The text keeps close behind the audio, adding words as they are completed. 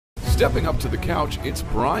Stepping up to the couch, it's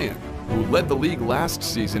Brian, who led the league last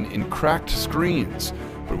season in cracked screens.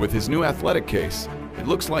 But with his new athletic case, it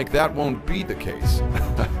looks like that won't be the case.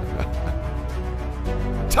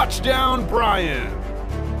 Touchdown, Brian!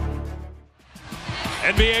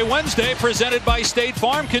 NBA Wednesday, presented by State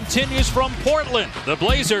Farm, continues from Portland. The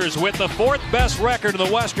Blazers with the fourth best record in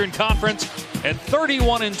the Western Conference at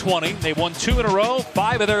 31-20. They've won 2 in a row,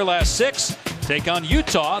 5 of their last 6. Take on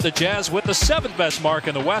Utah, the Jazz with the 7th best mark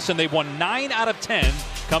in the West, and they've won 9 out of 10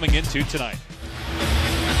 coming into tonight.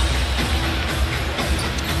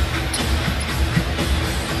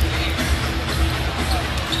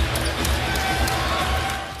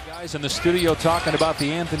 In the studio talking about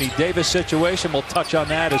the Anthony Davis situation. We'll touch on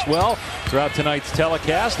that as well throughout tonight's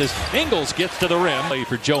telecast as Ingles gets to the rim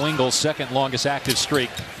for Joe Ingles' second longest active streak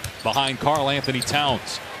behind Karl Anthony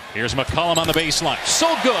Towns. Here's McCollum on the baseline.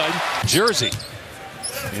 So good. Jersey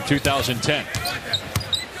in 2010.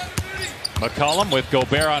 McCollum with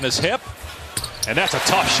Gobert on his hip. And that's a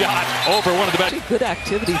tough shot over one of the best. Good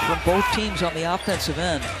activity from both teams on the offensive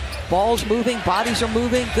end. Ball's moving, bodies are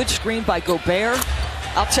moving. Good screen by Gobert.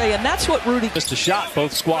 I'll tell you, and that's what Rudy missed a shot.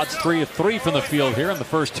 Both squads 3 of 3 from the field here in the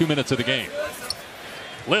first 2 minutes of the game.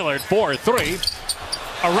 Lillard 4 of 3.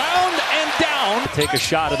 Around and down. Take a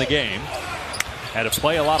shot in the game. Had to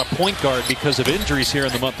play a lot of point guard because of injuries here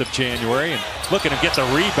in the month of January. And look at him get the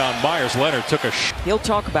rebound. Myers Leonard took a shot. He'll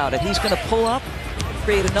talk about it. He's going to pull up,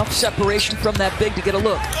 create enough separation from that big to get a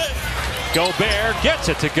look. Gobert gets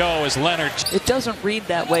it to go as Leonard. It doesn't read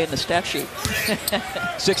that way in the stat sheet.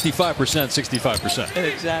 65%, 65%.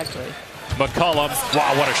 Exactly. McCollum,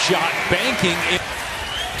 wow, what a shot. Banking in.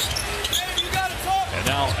 And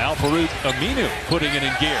now Al-Farouq Aminu putting it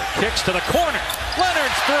in gear. Kicks to the corner.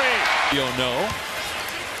 Leonard's 3. You know.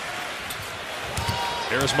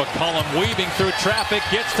 There's McCollum weaving through traffic,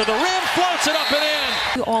 gets to the rim, floats it up and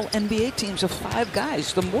in. All NBA teams of 5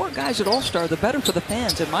 guys. The more guys at All-Star, the better for the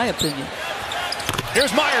fans, in my opinion.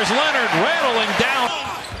 Here's Myers Leonard rattling down.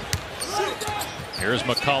 Here's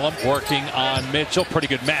McCollum working on Mitchell. Pretty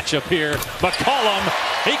good matchup here. McCollum,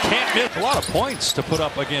 he can't miss. A lot of points to put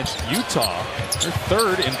up against Utah. They're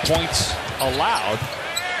 3rd in points allowed.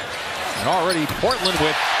 And already Portland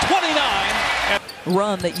with 29.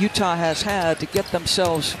 Run that Utah has had to get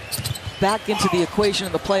themselves back into the equation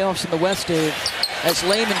in the playoffs in the West, Dave, as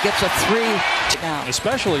Layman gets a 3 now.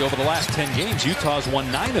 Especially over the last 10 games, Utah's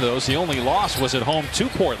won 9 of those. The only loss was at home to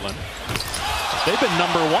Portland. They've been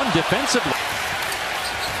number 1 defensively.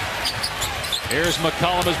 Here's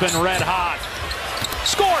McCollum, has been red hot.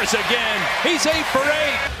 Scores again. He's 8 for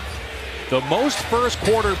 8. The most first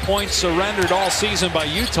quarter points surrendered all season by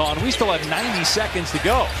Utah, and we still have 90 seconds to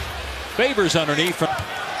go. Favors underneath.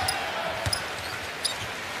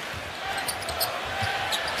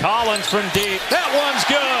 Collins from deep. That one's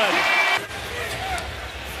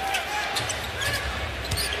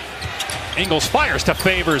good. Ingles fires to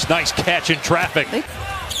Favors. Nice catch in traffic.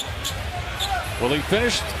 Will he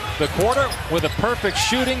finish the quarter with a perfect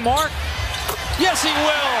shooting mark? Yes, he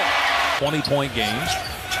will. 20-point games.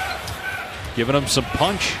 Giving him some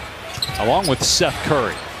punch along with Seth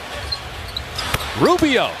Curry.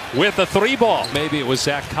 Rubio with a 3-ball. Maybe it was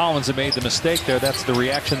Zach Collins that made the mistake there. That's the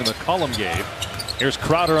reaction that McCollum gave. Here's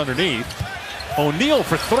Crowder underneath. O'Neal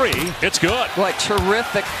for 3. It's good. Boy,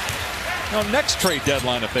 terrific. Now, next trade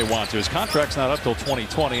deadline if they want to. His contract's not up till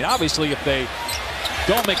 2020. And obviously, if they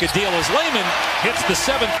don't make a deal as Layman hits the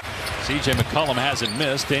 7th. C.J. McCollum hasn't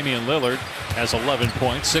missed. Damian Lillard has 11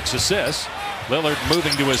 points, 6 assists. Lillard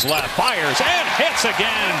moving to his left, fires and hits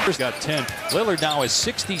again. He's got 10. Lillard now has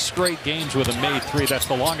 60 straight games with a made 3. That's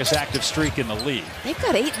the longest active streak in the league. They've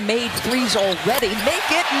got 8 made 3s already.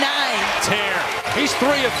 Make it 9. Tear. He's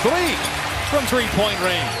 3 of 3 from 3-point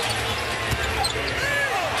range.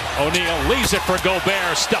 O'Neal leaves it for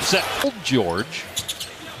Gobert, stuffs it. George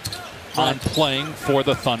on playing for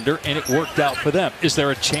the Thunder, and it worked out for them. Is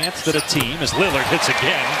there a chance that a team, as Lillard hits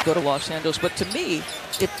again, go to Los Angeles? But to me,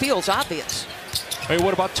 it feels obvious. Hey,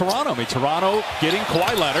 what about Toronto? I mean, Toronto getting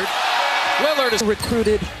Kawhi Leonard. Lillard is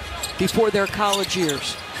recruited before their college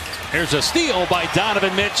years. Here's a steal by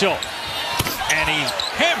Donovan Mitchell, and he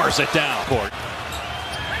hammers it down court.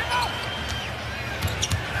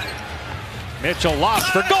 Mitchell lobs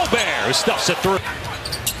for Gobert, who stuffs it through.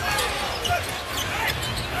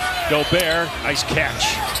 Gobert, nice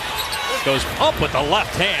catch. Goes up with the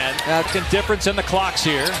left hand. Second difference in the clocks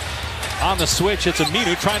here. On the switch, it's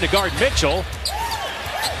Aminu trying to guard Mitchell.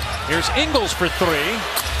 Here's Ingles for 3.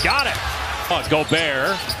 Got it.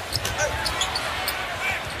 Gobert.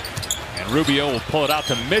 And Rubio will pull it out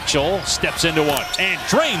to Mitchell. Steps into one and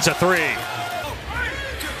drains a 3.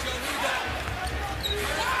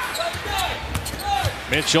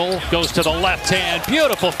 Mitchell goes to the left hand.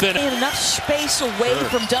 Beautiful finish. And enough space away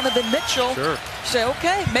from Donovan Mitchell. Say,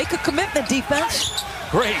 okay, make a commitment, defense.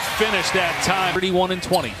 Great finish that time.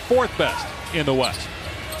 31-20, fourth best in the West.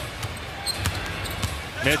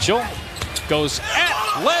 Mitchell goes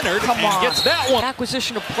at Leonard and gets that one.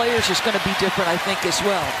 Acquisition of players is going to be different, I think, as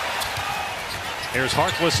well. Here's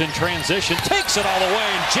Harkless in transition, takes it all the way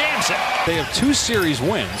and jams it. They have 2 series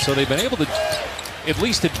wins, so they've been able to at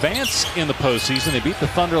least advance in the postseason. They beat the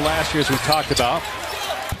Thunder last year, as we talked about.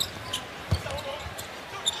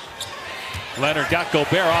 Leonard got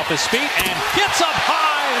Gobert off his feet and gets up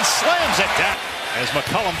high and slams it down. As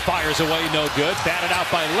McCollum fires away, no good. Batted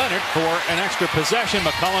out by Leonard for an extra possession.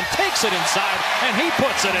 McCollum takes it inside and he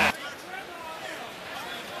puts it in.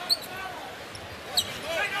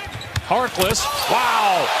 Harkless,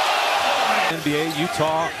 wow! NBA,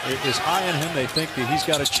 Utah is high on him. They think that he's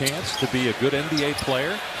got a chance to be a good NBA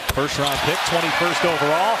player. First round pick, 21st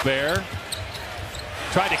overall. Bear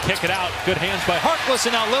tried to kick it out. Good hands by Harkless,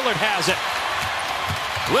 and now Lillard has it.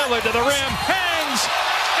 Lillard to the rim, hangs,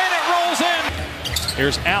 and it rolls in.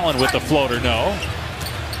 Here's Allen with the floater, no.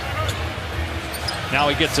 Now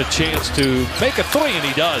he gets a chance to make a 3, and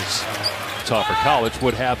he does. Utah for college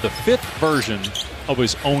would have the 5th version of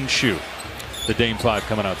his own shoe. The Dame 5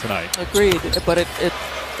 coming out tonight. Agreed, but it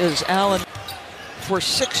is Allen for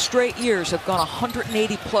 6 straight years have gone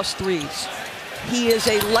 180+ threes. He is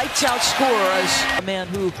a lights out scorer, as a man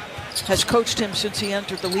who has coached him since he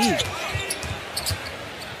entered the league.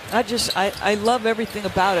 I love everything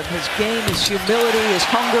about him. His game, his humility, his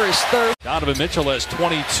hunger, his thirst. Donovan Mitchell has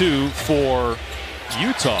 22 for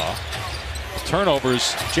Utah.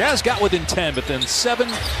 Turnovers, Jazz got within 10, but then 7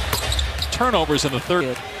 turnovers in the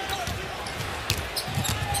third.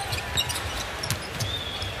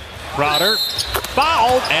 Crowder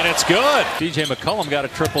fouled, and it's good. C.J. McCollum got a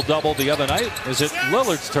triple-double the other night. Is it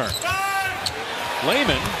Lillard's turn?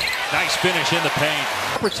 Layman, nice finish in the paint.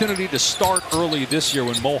 Opportunity to start early this year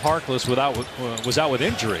when Mo Harkless was out with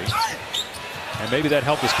injury. And maybe that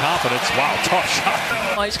helped his confidence. Wow, tough shot.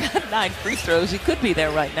 Oh, he's got 9 free throws. He could be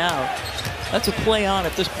there right now. That's a play on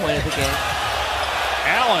at this point of the game.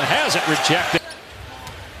 Allen has it rejected.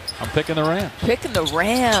 I'm picking the Rams. Picking the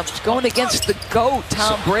Rams, going against the GOAT,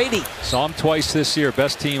 Tom Brady. Saw him twice this year.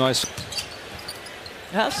 Best team I saw.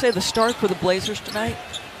 I'll say the start for the Blazers tonight.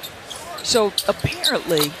 So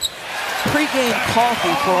apparently, pregame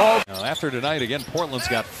coffee for all. Now, after tonight, again, Portland's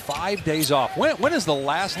got 5 days off. When is the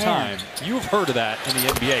last time you've heard of that in the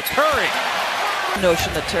NBA? Curry.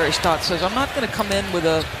 Notion that Terry Stotts says, I'm not going to come in with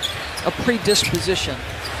a predisposition.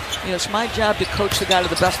 You know, it's my job to coach the guy to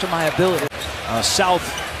the best of my ability. South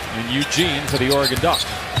in Eugene for the Oregon Ducks.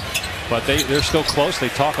 But they're still close. They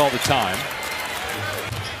talk all the time.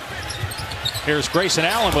 Here's Grayson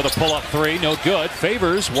Allen with a pull-up 3. No good.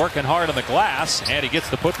 Favors working hard on the glass, and he gets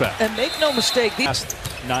the putback. And make no mistake, last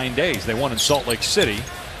 9 days they won in Salt Lake City.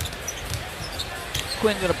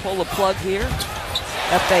 Quinn going to pull the plug here.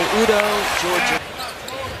 F.A. Udo, Georgia.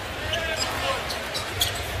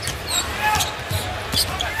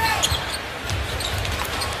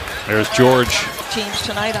 There's George. Teams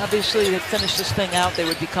tonight, obviously, to finish this thing out, they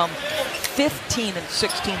would become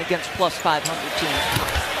 15-16 against plus 500 teams.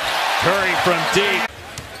 Curry from deep.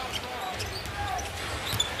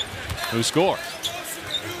 Who scores?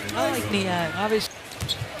 I like Niang, obviously.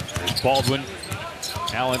 There's Baldwin.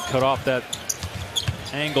 Allen cut off that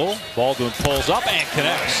angle. Baldwin pulls up and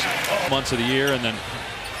connects. Months of the year, and then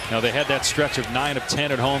now they had that stretch of 9 of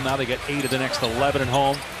 10 at home. Now they get 8 of the next 11 at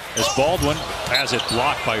home. As Baldwin has it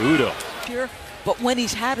blocked by Udo. But when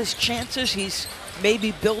he's had his chances, he's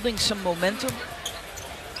maybe building some momentum.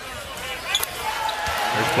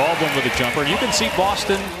 There's Baldwin with a jumper. You can see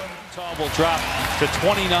Boston will drop to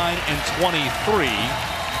 29-23.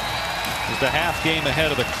 Is the half game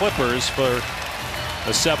ahead of the Clippers for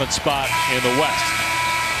the 7th spot in the West.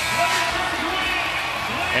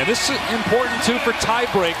 And this is important too for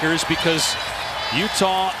tiebreakers because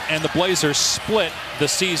Utah and the Blazers split the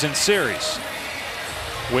season series,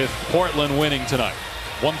 with Portland winning tonight,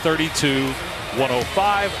 132-105.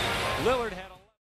 Lillard had